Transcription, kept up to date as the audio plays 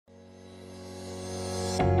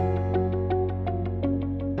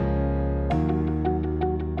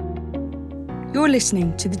You're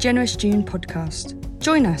listening to the Generous June podcast.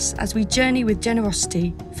 Join us as we journey with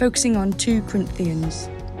generosity, focusing on 2 Corinthians.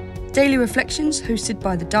 Daily reflections hosted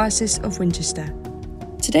by the Diocese of Winchester.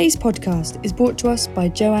 Today's podcast is brought to us by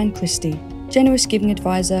Joanne Christie, Generous Giving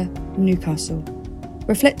Advisor, Newcastle,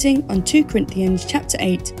 reflecting on 2 Corinthians chapter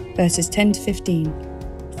 8, verses 10 to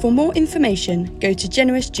 15. For more information, go to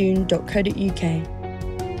generousjune.co.uk.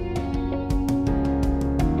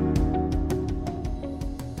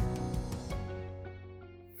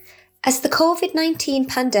 As the COVID-19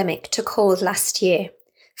 pandemic took hold last year,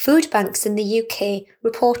 food banks in the UK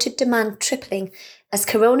reported demand tripling as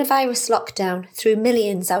coronavirus lockdown threw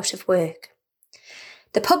millions out of work.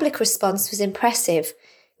 The public response was impressive,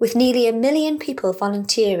 with nearly 1 million people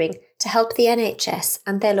volunteering to help the NHS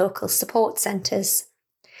and their local support centres.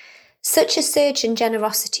 Such a surge in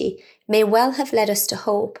generosity may well have led us to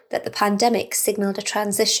hope that the pandemic signalled a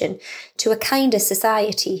transition to a kinder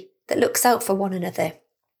society that looks out for one another.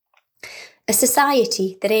 A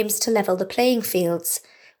society that aims to level the playing fields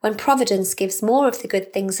when Providence gives more of the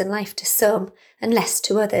good things in life to some and less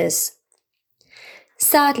to others.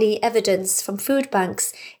 Sadly, evidence from food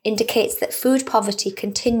banks indicates that food poverty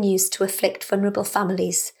continues to afflict vulnerable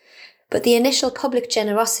families, but the initial public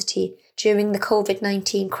generosity during the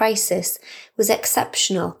COVID-19 crisis was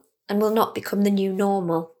exceptional and will not become the new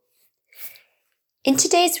normal. In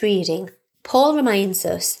today's reading, Paul reminds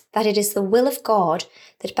us that it is the will of God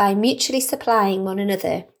that by mutually supplying one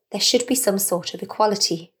another, there should be some sort of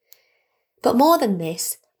equality. But more than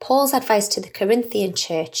this, Paul's advice to the Corinthian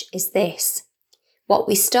church is this: what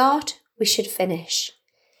we start, we should finish.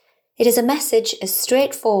 It is a message as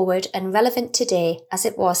straightforward and relevant today as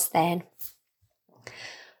it was then.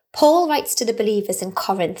 Paul writes to the believers in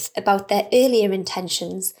Corinth about their earlier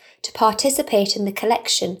intentions to participate in the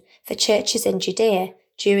collection for churches in Judea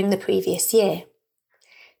during the previous year.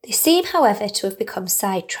 They seem, however, to have become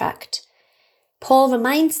sidetracked. Paul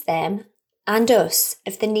reminds them and us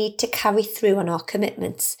of the need to carry through on our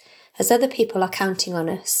commitments, as other people are counting on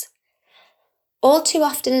us. All too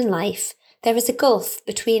often in life, there is a gulf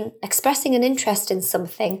between expressing an interest in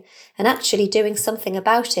something and actually doing something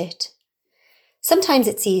about it. Sometimes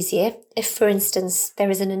it's easier if, for instance, there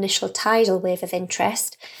is an initial tidal wave of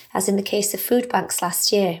interest, as in the case of food banks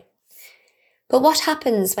last year. But what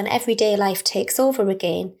happens when everyday life takes over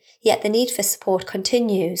again, yet the need for support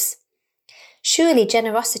continues? Surely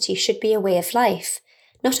generosity should be a way of life,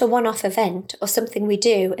 not a one-off event or something we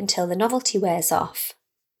do until the novelty wears off.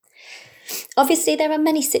 Obviously, there are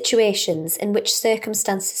many situations in which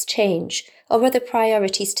circumstances change or other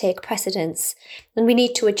priorities take precedence, and we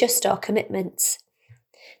need to adjust our commitments.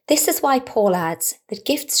 This is why Paul adds that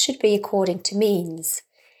gifts should be according to means.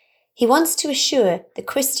 He wants to assure the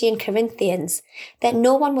Christian Corinthians that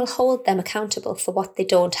no one will hold them accountable for what they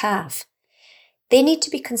don't have. They need to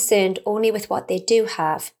be concerned only with what they do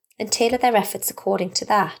have and tailor their efforts according to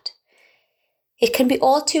that. It can be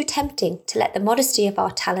all too tempting to let the modesty of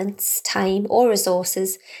our talents, time or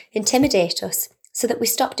resources intimidate us so that we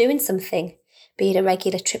stop doing something, be it a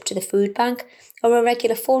regular trip to the food bank or a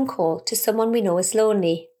regular phone call to someone we know is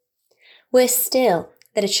lonely. Worse still,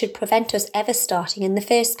 that it should prevent us ever starting in the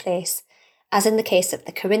first place, as in the case of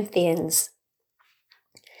the Corinthians.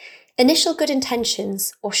 Initial good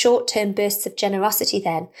intentions or short-term bursts of generosity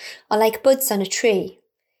then are like buds on a tree.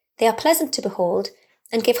 They are pleasant to behold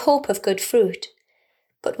and give hope of good fruit,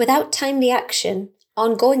 but without timely action,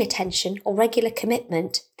 ongoing attention or regular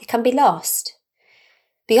commitment, they can be lost.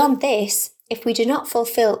 Beyond this, if we do not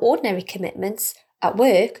fulfil ordinary commitments at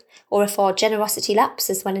work, or if our generosity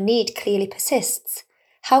lapses when a need clearly persists,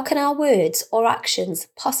 how can our words or actions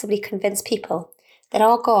possibly convince people that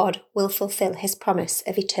our God will fulfill his promise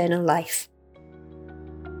of eternal life?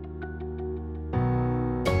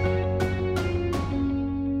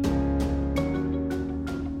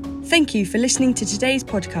 Thank you for listening to today's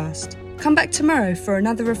podcast. Come back tomorrow for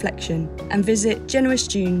another reflection and visit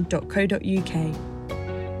generousjune.co.uk.